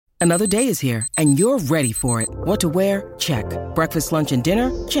Another day is here, and you're ready for it. What to wear? Check. Breakfast, lunch, and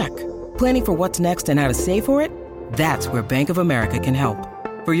dinner? Check. Planning for what's next and how to save for it? That's where Bank of America can help.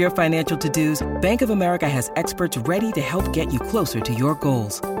 For your financial to-dos, Bank of America has experts ready to help get you closer to your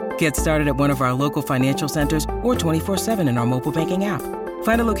goals. Get started at one of our local financial centers or 24/7 in our mobile banking app.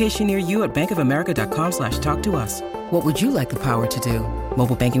 Find a location near you at bankofamerica.com/talktous. What would you like the power to do?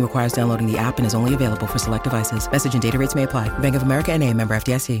 Mobile banking requires downloading the app and is only available for select devices. Message and data rates may apply. Bank of America N.A., member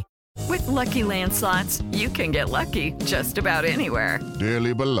FDIC. With Lucky Land Slots, you can get lucky just about anywhere.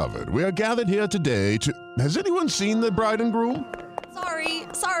 Dearly beloved, we are gathered here today to... Has anyone seen the bride and groom?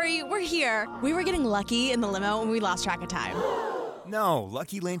 Sorry, we're here. We were getting lucky in the limo and we lost track of time. No,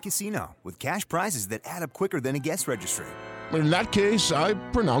 Lucky Land Casino, with cash prizes that add up quicker than a guest registry. In that case, I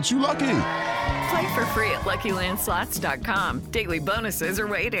pronounce you lucky. Play for free at LuckyLandSlots.com. Daily bonuses are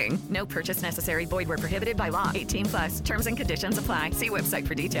waiting. No purchase necessary. Void where prohibited by law. 18+. Terms and conditions apply. See website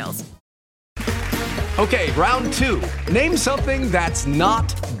for details. Okay, round two. Name something that's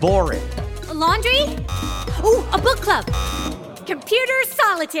not boring. A laundry? Ooh, a book club. Computer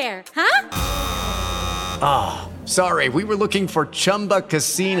solitaire, huh? Sorry, we were looking for Chumba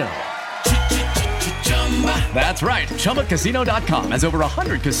Casino. That's right. ChumbaCasino.com has over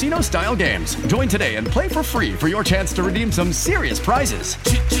 100 casino-style games. Join today and play for free for your chance to redeem some serious prizes.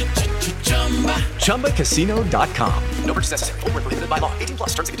 ChumbaCasino.com. No purchase necessary. Void where prohibited by law.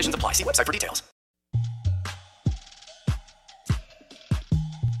 18+. Terms and conditions apply. See website for details.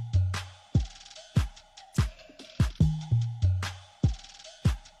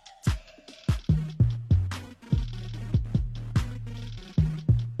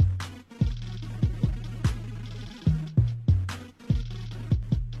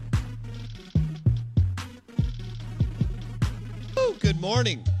 Good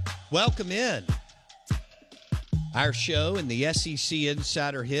morning. Welcome in. Our show and the SEC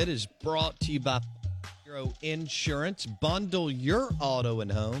Insider Hit is brought to you by Bureau Insurance. Bundle your auto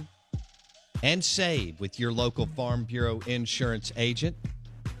and home and save with your local Farm Bureau Insurance agent.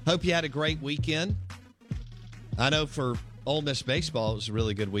 Hope you had a great weekend. I know for Ole Miss baseball, it was a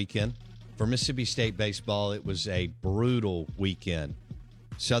really good weekend. For Mississippi State baseball, it was a brutal weekend.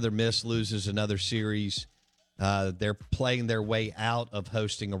 Southern Miss loses another series. They're playing their way out of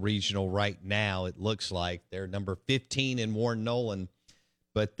hosting a regional right now, it looks like. They're number 15 in Warren Nolan,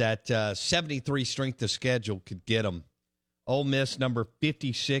 but that 73 strength of schedule could get them. Ole Miss, number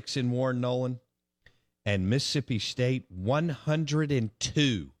 56 in Warren Nolan, and Mississippi State,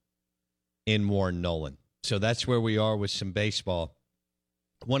 102 in Warren Nolan. So that's where we are with some baseball.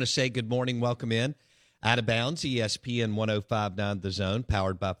 I want to say good morning, welcome in. Out of Bounds, ESPN 105.9 The Zone,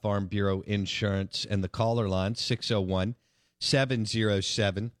 powered by Farm Bureau Insurance. And the caller line,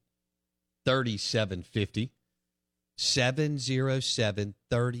 601-707-3750.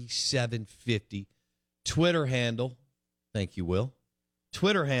 707-3750. Twitter handle, thank you, Will.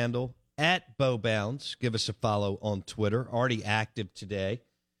 Twitter handle, @BowBounds. Give us a follow on Twitter. Already active today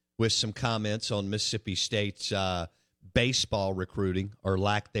with some comments on Mississippi State's baseball recruiting or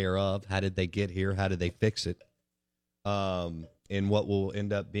lack thereof. How did they get here? How did they fix it? In what will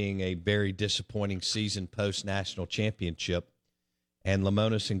end up being a very disappointing season post-national championship. And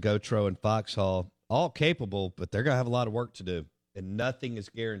Lamonis and Gotro and Foxhall, all capable, but they're going to have a lot of work to do, and nothing is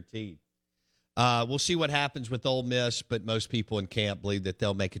guaranteed. We'll see what happens with Ole Miss, but most people in camp believe that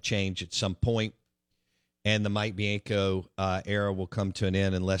they'll make a change at some point, and the Mike Bianco era will come to an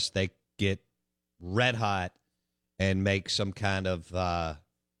end unless they get red hot and make some kind of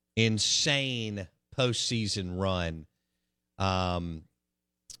insane postseason run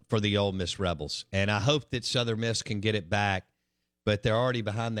for the Ole Miss Rebels. And I hope that Southern Miss can get it back, but they're already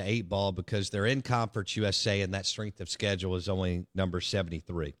behind the 8 ball because they're in Conference USA, and that strength of schedule is only number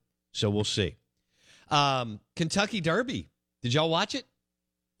 73. So we'll see. Kentucky Derby. Did y'all watch it?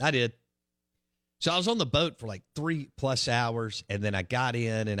 I did. So I was on the boat for like 3+ hours, and then I got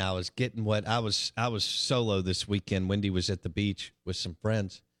in, and I was getting what I was solo this weekend. Wendy was at the beach with some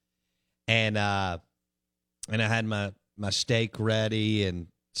friends, and I had my steak ready and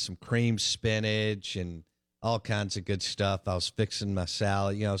some cream spinach and all kinds of good stuff. I was fixing my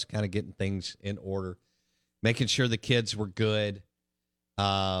salad. I was kind of getting things in order, making sure the kids were good.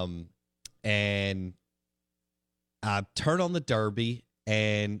 And I turn on the Derby,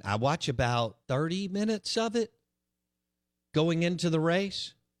 and I watch about 30 minutes of it going into the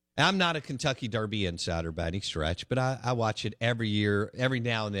race. I'm not a Kentucky Derby insider by any stretch, but I watch it every year. Every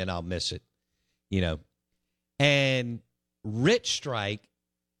now and then I'll miss it, And Rich Strike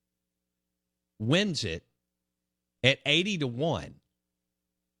wins it at 80-1.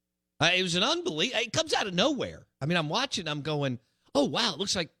 It was an unbelievable. It comes out of nowhere. I mean, I'm watching. I'm going, oh wow! It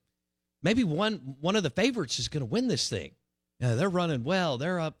looks like maybe one of the favorites is going to win this thing. They're running well.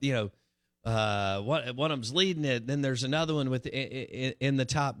 They're up, one of them's leading it. Then there's another one in the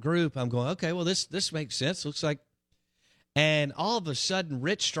top group. I'm going, okay, well, this makes sense. Looks like. And all of a sudden,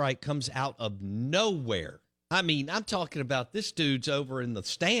 Rich Strike comes out of nowhere. I mean, I'm talking about this dude's over in the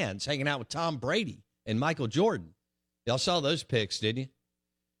stands hanging out with Tom Brady and Michael Jordan. Y'all saw those pics, didn't you?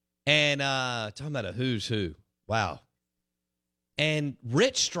 And talking about a who's who. Wow. And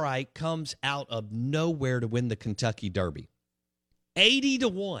Rich Strike comes out of nowhere to win the Kentucky Derby.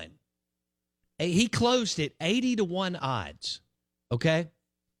 80-1. He closed it 80-1 odds. Okay?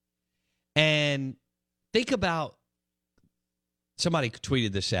 And think about, somebody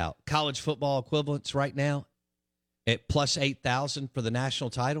tweeted this out. College football equivalents right now at plus 8,000 for the national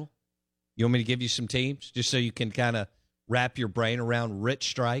title. You want me to give you some teams just so you can kind of wrap your brain around Rich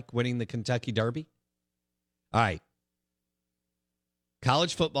Strike winning the Kentucky Derby? All right.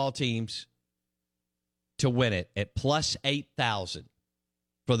 College football teams to win it at plus 8,000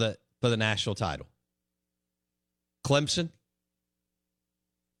 for the national title. Clemson,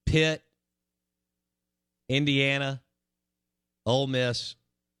 Pitt, Indiana, Ole Miss,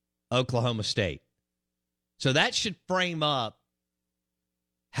 Oklahoma State. So that should frame up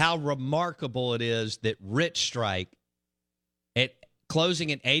how remarkable it is that Rich Strike, at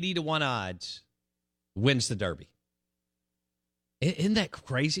closing at 80-1 odds, wins the Derby. Isn't that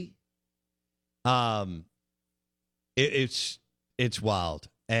crazy? It's wild.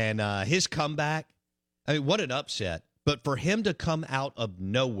 And his comeback, I mean, what an upset. But for him to come out of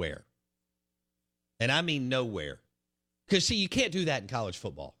nowhere, and I mean nowhere, because, see, you can't do that in college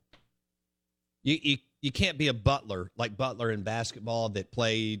football. You can't be a Butler, like Butler in basketball, that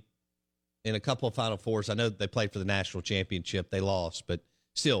played in a couple of Final Fours. I know they played for the national championship. They lost, but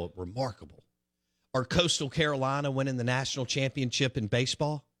still remarkable. Or Coastal Carolina winning the national championship in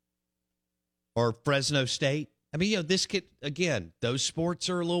baseball. Or Fresno State. I mean, this kid, again, those sports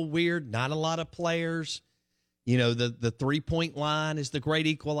are a little weird. Not a lot of players. The three-point line is the great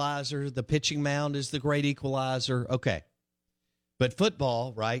equalizer. The pitching mound is the great equalizer. Okay. But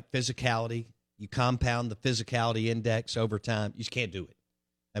football, right, physicality, you compound the physicality index over time. You just can't do it.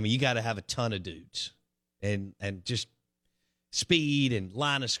 I mean, you got to have a ton of dudes and just speed and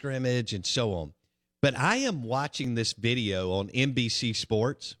line of scrimmage and so on. But I am watching this video on NBC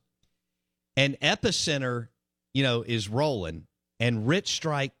Sports, and Epicenter, is rolling, and Rich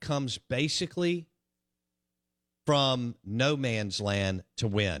Strike comes basically from no man's land to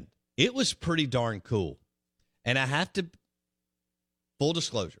win. It was pretty darn cool. And I have to, full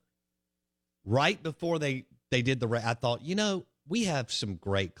disclosure, right before they did the race, I thought, we have some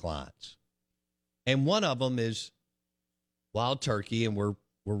great clients. And one of them is Wild Turkey, and we're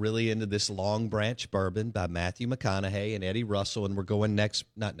really into this Long Branch bourbon by Matthew McConaughey and Eddie Russell, and we're going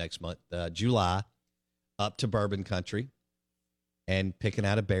July, up to bourbon country and picking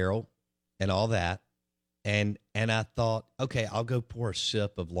out a barrel and all that. And I thought, okay, I'll go pour a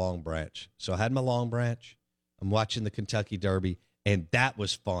sip of Long Branch. So I had my Long Branch. I'm watching the Kentucky Derby, and that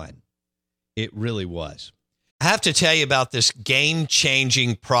was fun. It really was. I have to tell you about this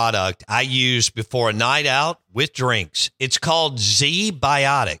game-changing product I use before a night out with drinks. It's called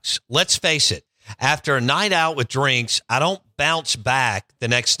Z-Biotics. Let's face it, after a night out with drinks, I don't bounce back the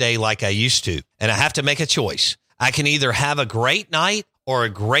next day like I used to, and I have to make a choice. I can either have a great night or a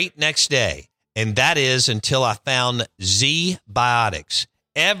great next day, and that is until I found Z-Biotics.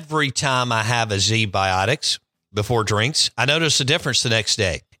 Every time I have a Z-Biotics before drinks, I notice a difference the next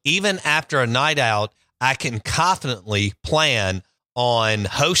day. Even after a night out, I can confidently plan on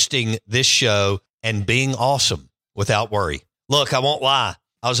hosting this show and being awesome without worry. Look, I won't lie.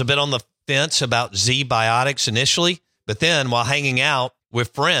 I was a bit on the fence about Z-Biotics initially, but then while hanging out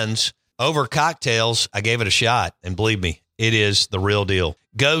with friends over cocktails, I gave it a shot. And believe me, it is the real deal.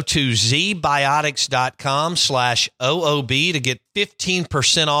 Go to zbiotics.com/OOB to get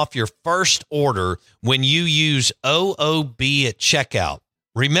 15% off your first order when you use OOB at checkout.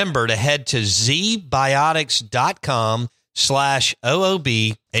 Remember to head to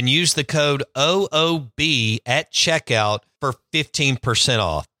zbiotics.com/OOB and use the code OOB at checkout for 15%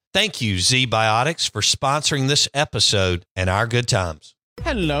 off. Thank you, Z-Biotics, for sponsoring this episode and our good times.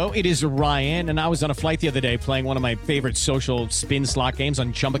 Hello, it is Ryan, and I was on a flight the other day playing one of my favorite social spin slot games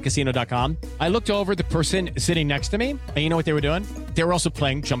on ChumbaCasino.com. I looked over at the person sitting next to me, and you know what they were doing? They were also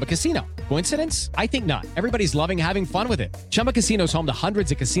playing Chumba Casino. Coincidence? I think not. Everybody's loving having fun with it. Chumba Casino is home to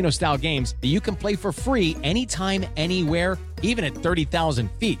hundreds of casino-style games that you can play for free anytime, anywhere, even at 30,000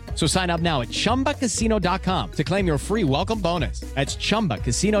 feet. So sign up now at ChumbaCasino.com to claim your free welcome bonus. That's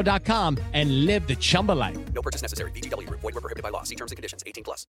ChumbaCasino.com and live the Chumba life. No purchase necessary. VGW Group. Void where prohibited by law. See terms and conditions.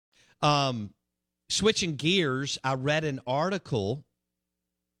 18+. Switching gears, I read an article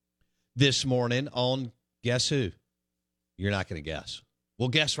this morning on, guess who? You're not going to guess. Well,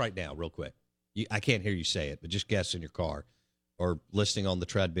 guess right now, real quick. I can't hear you say it, but just guess in your car or listening on the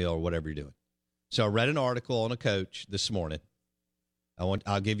treadmill or whatever you're doing. So I read an article on a coach this morning.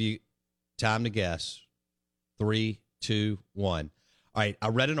 I'll give you time to guess. 3, 2, 1. All right, I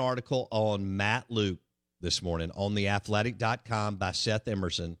read an article on Matt Luke this morning on theathletic.com by Seth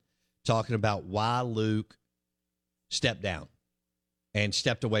Emerson talking about why Luke stepped down and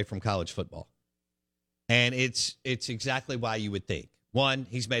stepped away from college football. And it's exactly why you would think. 1,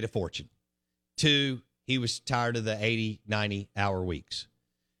 he's made a fortune. 2, he was tired of the 80, 90-hour weeks.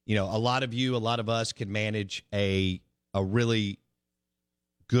 You know, a lot of us can manage a really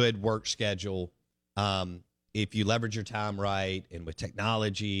good work schedule if you leverage your time right and with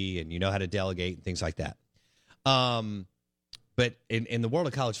technology and you know how to delegate and things like that. But in the world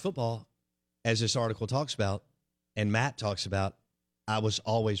of college football, as this article talks about and Matt talks about, I was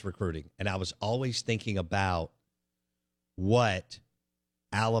always recruiting and I was always thinking about what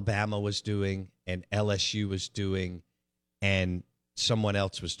Alabama was doing and LSU was doing and someone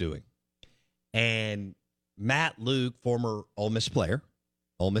else was doing. And Matt Luke, former Ole Miss player,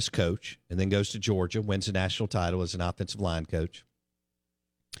 Ole Miss coach, and then goes to Georgia, wins a national title as an offensive line coach.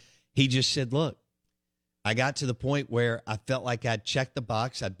 He just said, look, I got to the point where I felt like I'd checked the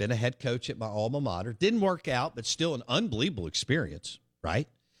box. I'd been a head coach at my alma mater. Didn't work out, but still an unbelievable experience, right?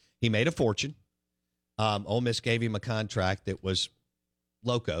 He made a fortune. Ole Miss gave him a contract that was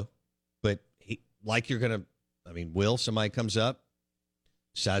loco, but will somebody comes up,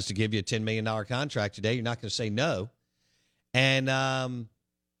 decides to give you a $10 million contract today, you're not going to say no. And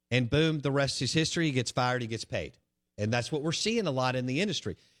boom, the rest is history. He gets fired, he gets paid. And that's what we're seeing a lot in the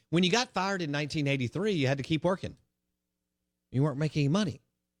industry. When you got fired in 1983, you had to keep working. You weren't making any money,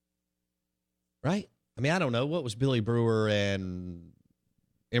 right? I mean, I don't know. What was Billy Brewer and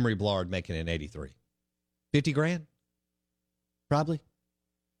Emery Blard making in 83? 50 grand? Probably.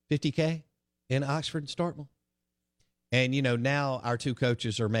 50K in Oxford and Starkville. And, you know, now our two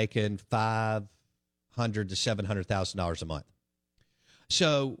coaches are making $500,000 to $700,000 a month.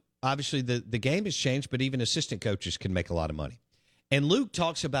 So, obviously, the game has changed, but even assistant coaches can make a lot of money. And Luke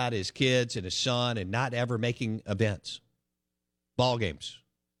talks about his kids and his son and not ever making events, ball games,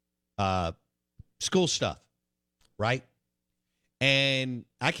 school stuff, right? And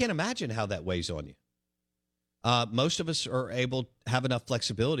I can't imagine how that weighs on you. Most of us are able to have enough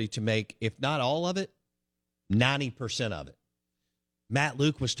flexibility to make, if not all of it, 90% of it. Matt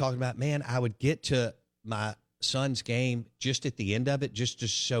Luke was talking about, man, I would get to my son's game just at the end of it,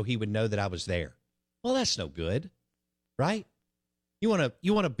 just so he would know that I was there. Well, that's no good, right? You want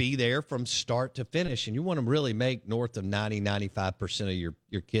to be there from start to finish, and you want to really make north of 90-95% of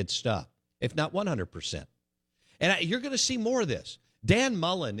your kids' stuff, if not 100%. And you're going to see more of this. Dan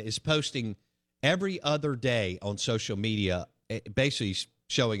Mullen is posting every other day on social media, basically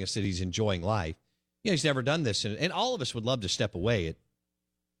showing us that he's enjoying life. You know, he's never done this, and all of us would love to step away at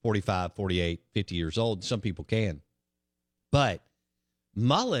 45, 48, 50 years old. Some people can. But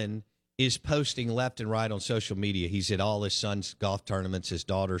Mullen is posting left and right on social media. He's at all his son's golf tournaments, his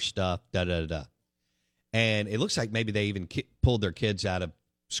daughter's stuff, da-da-da-da. And it looks like maybe they even pulled their kids out of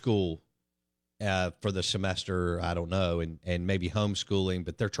school for the semester, I don't know, and maybe homeschooling,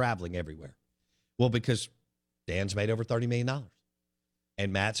 but they're traveling everywhere. Well, because Dan's made over $30 million,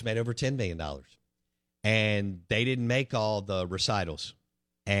 and Matt's made over $10 million. And they didn't make all the recitals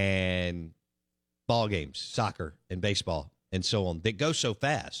and ball games, soccer and baseball and so on. They go so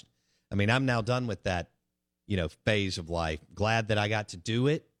fast. I mean, I'm now done with that, phase of life. Glad that I got to do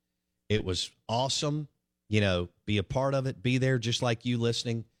it. It was awesome, be a part of it, be there just like you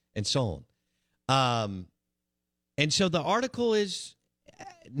listening and so on. And so the article is,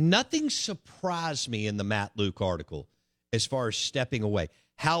 nothing surprised me in the Matt Luke article as far as stepping away.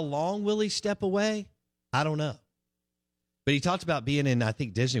 How long will he step away? I don't know. But he talked about being in, I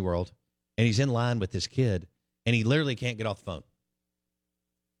think, Disney World, and he's in line with his kid, and he literally can't get off the phone.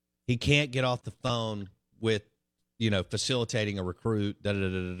 He can't get off the phone with, facilitating a recruit,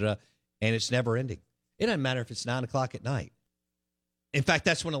 and it's never ending. It doesn't matter if it's 9 o'clock at night. In fact,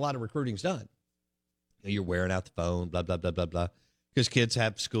 that's when a lot of recruiting's done. You're wearing out the phone, blah, blah, blah, blah, blah, because kids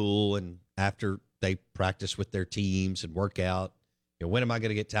have school, and after they practice with their teams and work out, when am I going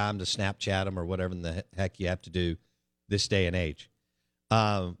to get time to Snapchat them or whatever in the heck you have to do this day and age?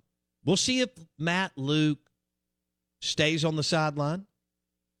 We'll see if Matt Luke stays on the sideline.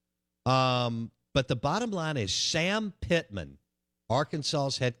 But the bottom line is Sam Pittman,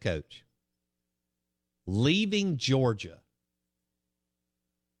 Arkansas's head coach, leaving Georgia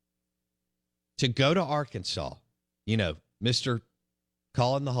to go to Arkansas, Mr.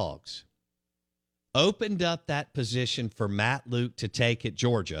 Calling the Hogs, opened up that position for Matt Luke to take at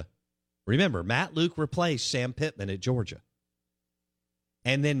Georgia. Remember, Matt Luke replaced Sam Pittman at Georgia.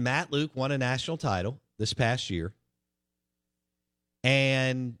 And then Matt Luke won a national title this past year.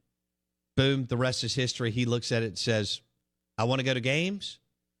 And boom, the rest is history. He looks at it and says, I want to go to games.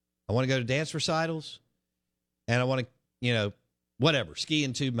 I want to go to dance recitals. And I want to, ski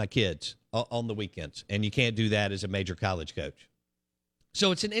into my kids on the weekends. And you can't do that as a major college coach.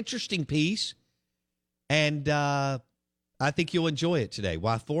 So it's an interesting piece. And I think you'll enjoy it today.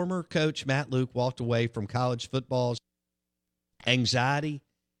 Why former coach Matt Luke walked away from college football's anxiety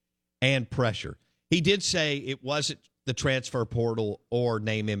and pressure. He did say it wasn't the transfer portal or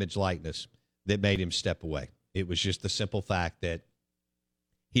name, image, likeness that made him step away. It was just the simple fact that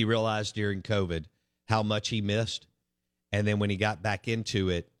he realized during COVID how much he missed. And then when he got back into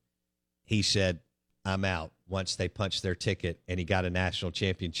it, he said, I'm out once they punched their ticket and he got a national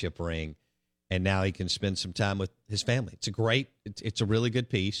championship ring. And now he can spend some time with his family. It's a really good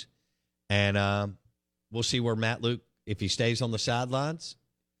piece. And we'll see where Matt Luke, if he stays on the sidelines,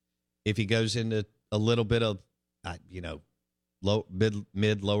 if he goes into a little bit of,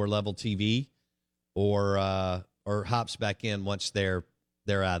 lower level TV, or hops back in once they're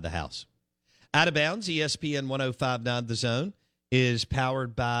out of the house. Out of Bounds, ESPN 105.9 The Zone, is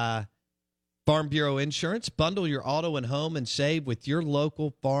powered by Farm Bureau Insurance. Bundle your auto and home and save with your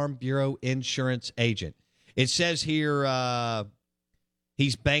local Farm Bureau Insurance agent. It says here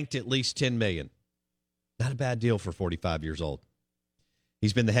he's banked at least $10 million. Not a bad deal for 45 years old.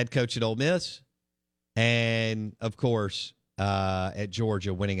 He's been the head coach at Ole Miss and, of course, at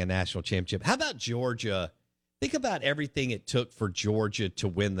Georgia, winning a national championship. How about Georgia? Think about everything it took for Georgia to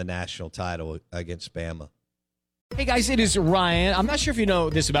win the national title against Bama. Hey, guys, it is Ryan. I'm not sure if you know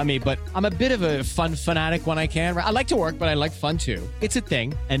this about me, but I'm a bit of a fun fanatic when I can. I like to work, but I like fun, too. It's a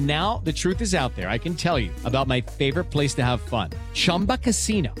thing. And now the truth is out there. I can tell you about my favorite place to have fun, Chumba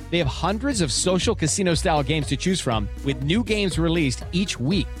Casino. They have hundreds of social casino-style games to choose from with new games released each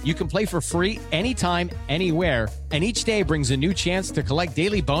week. You can play for free anytime, anywhere, and each day brings a new chance to collect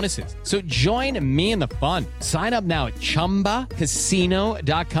daily bonuses. So join me in the fun. Sign up now at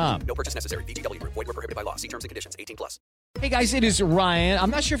ChumbaCasino.com. No purchase necessary. VGW Group. Void where prohibited by law. See terms and conditions. 18+. Hey, guys, it is Ryan.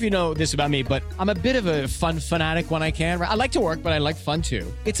 I'm not sure if you know this about me, but I'm a bit of a fun fanatic when I can. I like to work, but I like fun, too.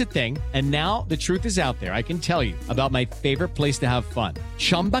 It's a thing. And now the truth is out there. I can tell you about my favorite place to have fun,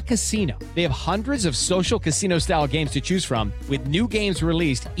 Chumba Casino. They have hundreds of social casino-style games to choose from with new games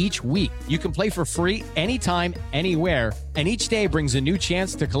released each week. You can play for free anytime, anywhere, and each day brings a new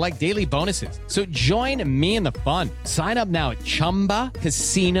chance to collect daily bonuses. So join me in the fun. Sign up now at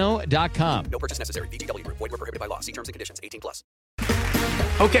ChumbaCasino.com. No purchase necessary. VGW Group. Void where prohibited by law. See terms and conditions. 18+.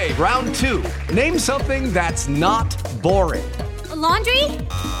 Okay, round two. Name something that's not boring. A laundry?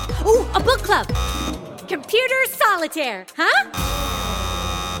 Ooh, a book club. Computer solitaire, huh?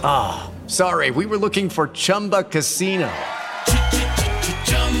 Ah, sorry, we were looking for Chumba Casino.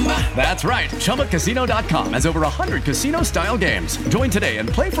 That's right, ChumbaCasino.com has over 100 casino-style games. Join today and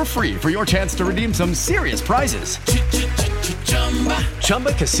play for free for your chance to redeem some serious prizes.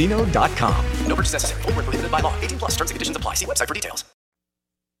 ChumbaCasino.com. No purchase necessary. Void where prohibited by law. 18+. Terms and conditions apply. See website for details.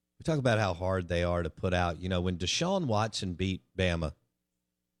 We talk about how hard they are to put out. When Deshaun Watson beat Bama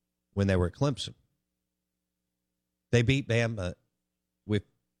when they were at Clemson, they beat Bama with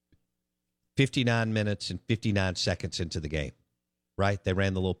 59 minutes and 59 seconds into the game, right? They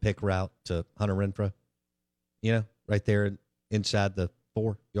ran the little pick route to Hunter Renfrow, right there inside the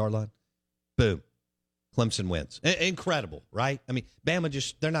 4-yard line. Boom. Clemson wins. Incredible, right? I mean,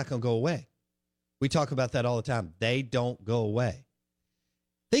 Bama they're not going to go away. We talk about that all the time. They don't go away.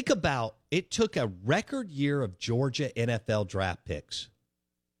 Think about it took a record year of Georgia NFL draft picks.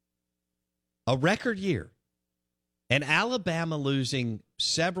 A record year. And Alabama losing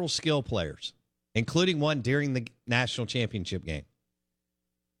several skill players, including one during the national championship game.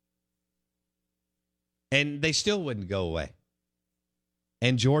 And they still wouldn't go away.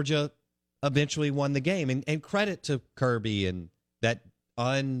 And Georgia eventually won the game. And credit to Kirby and that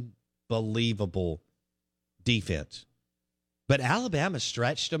unbelievable defense. But Alabama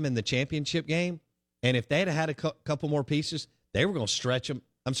stretched them in the championship game. And if they had a couple more pieces, they were going to stretch them.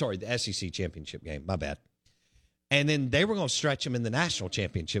 I'm sorry, the SEC championship game. My bad. And then they were going to stretch them in the national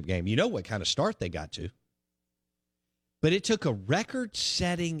championship game. You know what kind of start they got to. But it took a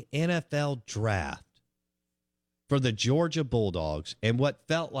record-setting NFL draft for the Georgia Bulldogs and what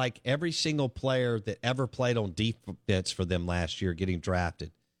felt like every single player that ever played on defense for them last year getting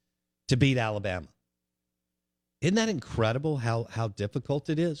drafted to beat Alabama. Isn't that incredible how difficult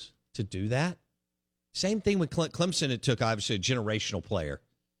it is to do that? Same thing with Clemson. It took, obviously, a generational player,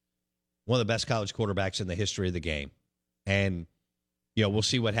 one of the best college quarterbacks in the history of the game. And, we'll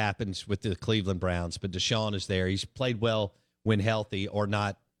see what happens with the Cleveland Browns. But Deshaun is there. He's played well when healthy or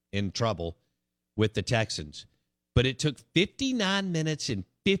not in trouble with the Texans. But it took 59 minutes and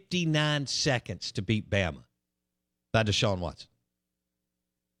 59 seconds to beat Bama by Deshaun Watson.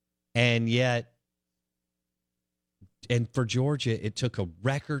 And yet, and for Georgia, it took a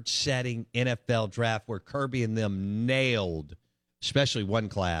record-setting NFL draft where Kirby and them nailed, especially one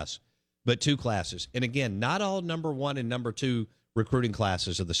class, but two classes. And again, not all number one and number two recruiting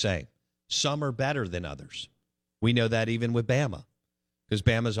classes are the same. Some are better than others. We know that even with Bama, because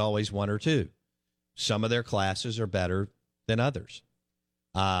Bama's always one or two. Some of their classes are better than others.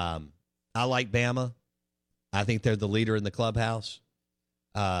 I like Bama. I think they're the leader in the clubhouse.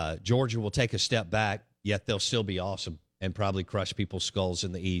 Georgia will take a step back, yet they'll still be awesome and probably crush people's skulls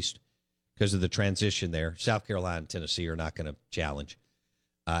in the East because of the transition there. South Carolina and Tennessee are not going to challenge.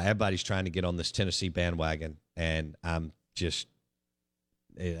 Everybody's trying to get on this Tennessee bandwagon, and I'm just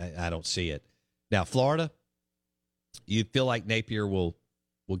I don't see it. Now, Florida, you feel like Napier will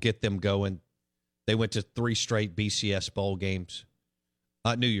get them going. They went to 3 straight BCS bowl games,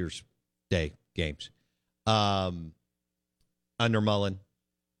 New Year's Day games, under Mullen.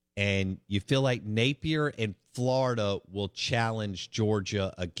 And you feel like Napier and Florida will challenge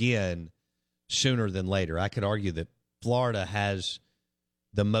Georgia again sooner than later. I could argue that Florida has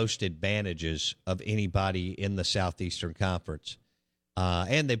the most advantages of anybody in the Southeastern Conference.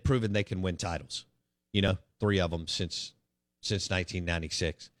 And they've proven they can win titles, 3 of them since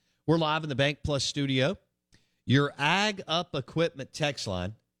 1996. We're live in the Bank Plus studio. Your Ag Up Equipment text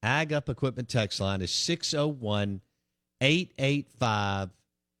line, is 601-885-3776.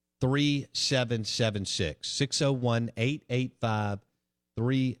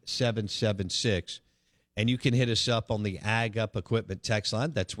 601-885-3776. And you can hit us up on the Ag Up Equipment text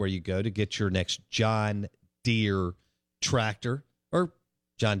line. That's where you go to get your next John Deere tractor or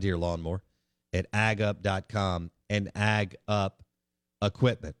John Deere lawnmower at agup.com and Ag Up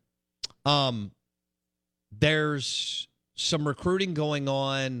Equipment. There's some recruiting going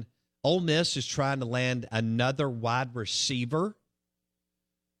on. Ole Miss is trying to land another wide receiver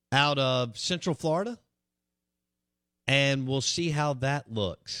out of Central Florida, and we'll see how that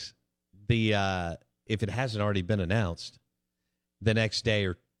looks. If it hasn't already been announced, the next day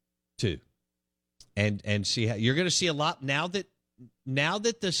or two, and see how you're going to see a lot now that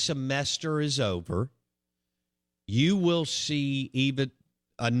the semester is over. You will see even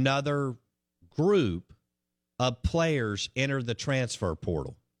another group of players enter the transfer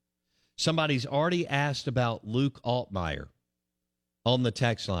portal. Somebody's already asked about Luke Altmyer on the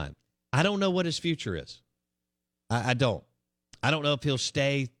text line. I don't know what his future is. I don't. I don't know if he'll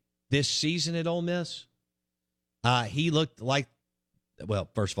stay this season at Ole Miss. He looked like, well,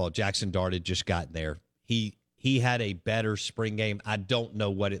 first of all, Jackson Dart had just gotten there. He had a better spring game. I don't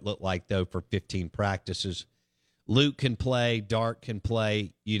know what it looked like, though, for 15 practices. Luke can play. Dart can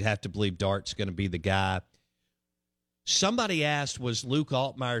play. You'd have to believe Dart's going to be the guy. Somebody asked, was Luke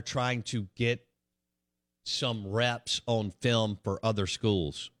Altmyer trying to get some reps on film for other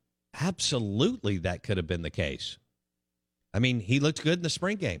schools? Absolutely, that could have been the case. I mean, he looked good in the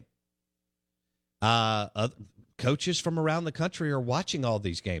spring game. Coaches from around the country are watching all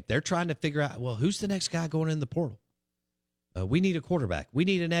these games. They're trying to figure out, well, who's the next guy going in the portal? We need a quarterback. We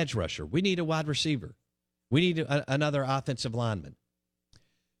need an edge rusher. We need a wide receiver. We need another offensive lineman.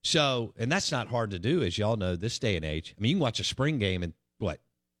 So, and that's not hard to do, as y'all know, this day and age. I mean, you can watch a spring game in,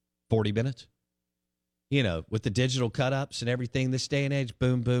 40 minutes? With the digital cut-ups and everything this day and age,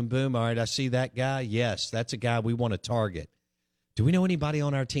 boom, boom, boom. All right, I see that guy. Yes, that's a guy we want to target. Do we know anybody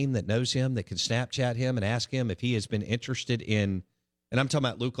on our team that knows him, that can Snapchat him and ask him if he has been interested in, and I'm talking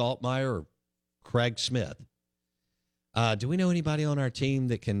about Luke Altmyer or Craig Smith. Do we know anybody on our team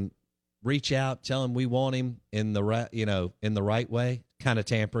that can reach out, tell him we want him in the right way? Kind of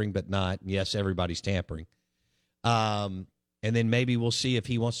tampering, but not. Yes, everybody's tampering. And then maybe we'll see if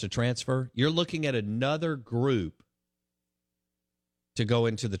he wants to transfer. You're looking at another group to go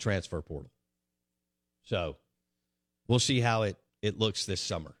into the transfer portal. So we'll see how it looks this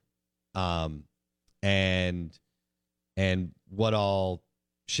summer. And what all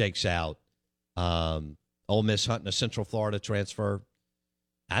shakes out. Ole Miss hunting a Central Florida transfer.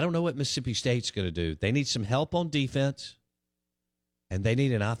 I don't know what Mississippi State's going to do. They need some help on defense, and they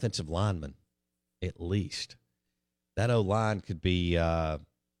need an offensive lineman, at least. That O-line could be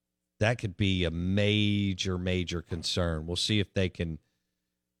that could be a major concern. We'll see if they can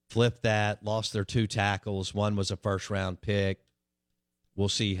flip that. Lost their 2 tackles. One was a first-round pick. We'll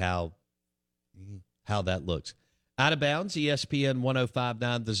see how that looks. Out of bounds, ESPN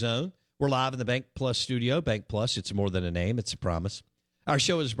 105.9 The Zone. We're live in the Bank Plus studio. Bank Plus, it's more than a name, it's a promise. Our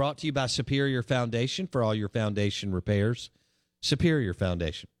show is brought to you by Superior Foundation for all your foundation repairs. Superior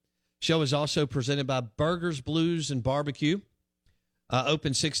Foundation. Show is also presented by Burgers, Blues, and Barbecue.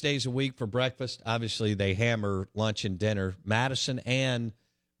 Open 6 days a week for breakfast. Obviously, they hammer lunch and dinner. Madison and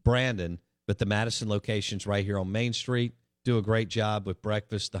Brandon, but the Madison location's right here on Main Street. Do a great job with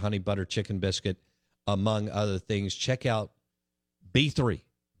breakfast, the honey butter chicken biscuit, among other things. Check out B3,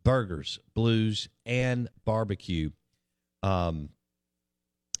 Burgers, Blues, and Barbecue in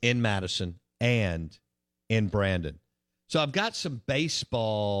Madison and in Brandon. So I've got some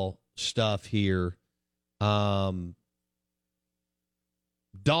baseball stuff here.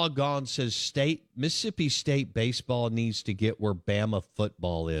 Doggone says Mississippi State baseball needs to get where Bama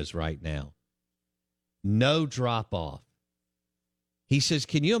football is right now. No drop-off. He says,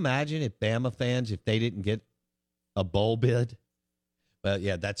 can you imagine if Bama fans, if they didn't get a bowl bid? Well,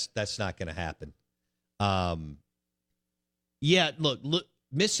 yeah, that's not going to happen. Yeah, look,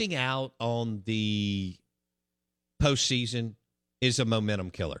 missing out on the postseason is a momentum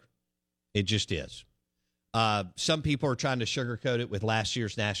killer. It just is. Some people are trying to sugarcoat it with last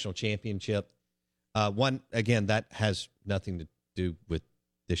year's national championship. Again, that has nothing to do with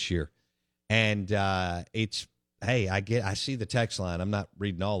this year. And it's, hey, I see the text line. I'm not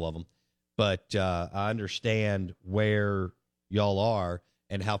reading all of them, but I understand where y'all are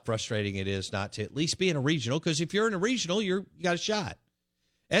and how frustrating it is not to at least be in a regional, because if you're in a regional, you got a shot.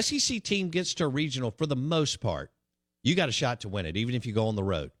 SEC team gets to a regional for the most part, you got a shot to win it, even if you go on the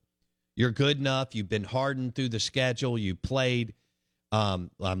road. You're good enough. You've been hardened through the schedule. You played. I'm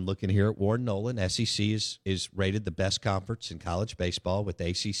looking here at Warren Nolan. SEC is rated the best conference in college baseball, with the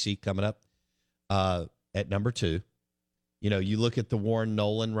ACC coming up at number 2. You know, you look at the Warren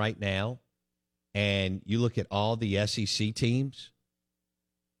Nolan right now, and you look at all the SEC teams.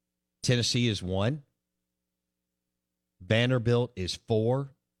 Tennessee is 1. Vanderbilt is 4.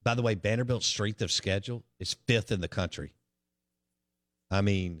 By the way, Vanderbilt's strength of schedule is 5th in the country. I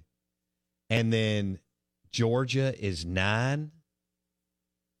mean, and then Georgia is 9.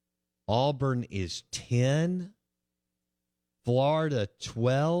 Auburn is 10. Florida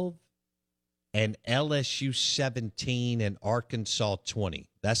 12. And LSU 17 and Arkansas 20.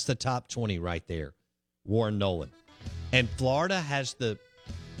 That's the top 20 right there. Warren Nolan. And Florida has the,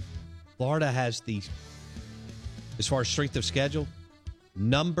 as far as strength of schedule,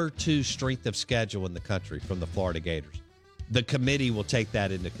 number 2 strength of schedule in the country from the Florida Gators. The committee will take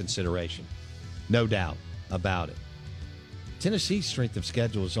that into consideration. No doubt about it. Tennessee's strength of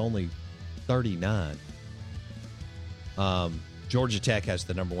schedule is only 39. Georgia Tech has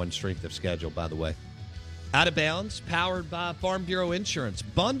the number 1 strength of schedule, by the way. Out of Bounds, powered by Farm Bureau Insurance.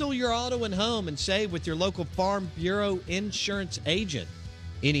 Bundle your auto and home and save with your local Farm Bureau Insurance agent.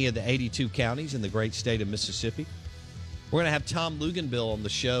 Any of the 82 counties in the great state of Mississippi. We're going to have Tom Luganbill on the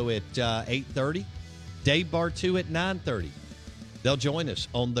show at 8:30. Dave Bartu at 9:30. They'll join us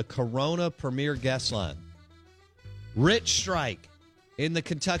on the Corona Premier Guest Line. Rich Strike in the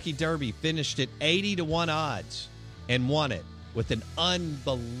Kentucky Derby finished at 80-1 odds and won it with an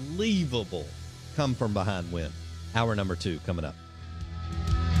unbelievable come-from-behind win. Hour number 2 coming up.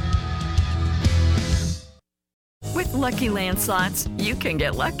 With Lucky Land Slots, you can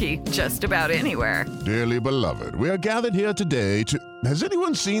get lucky just about anywhere. Dearly beloved, we are gathered here today to... Has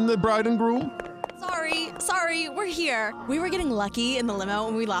anyone seen the bride and groom? Sorry, we're here. We were getting lucky in the limo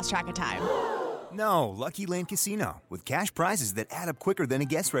and we lost track of time. No, Lucky Land Casino, with cash prizes that add up quicker than a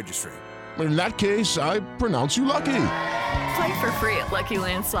guest registry. In that case, I pronounce you lucky. Play for free at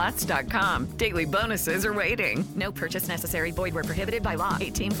LuckyLandSlots.com. Daily bonuses are waiting. No purchase necessary. Void where prohibited by law.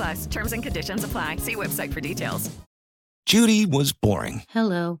 18+. Terms and conditions apply. See website for details. Judy was boring.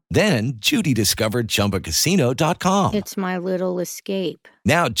 Hello. Then Judy discovered ChumbaCasino.com. It's my little escape.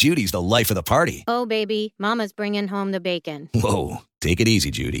 Now Judy's the life of the party. Oh, baby, mama's bringing home the bacon. Whoa, take it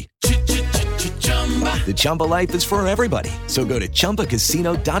easy, Judy. The Chumba life is for everybody. So go to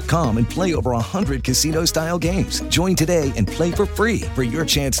ChumbaCasino.com and play over 100 casino-style games. Join today and play for free for your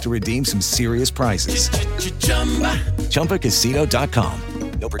chance to redeem some serious prizes. ChumbaCasino.com.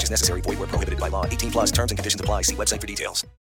 No purchase necessary. Void where prohibited by law. 18+. Terms and conditions apply. See website for details.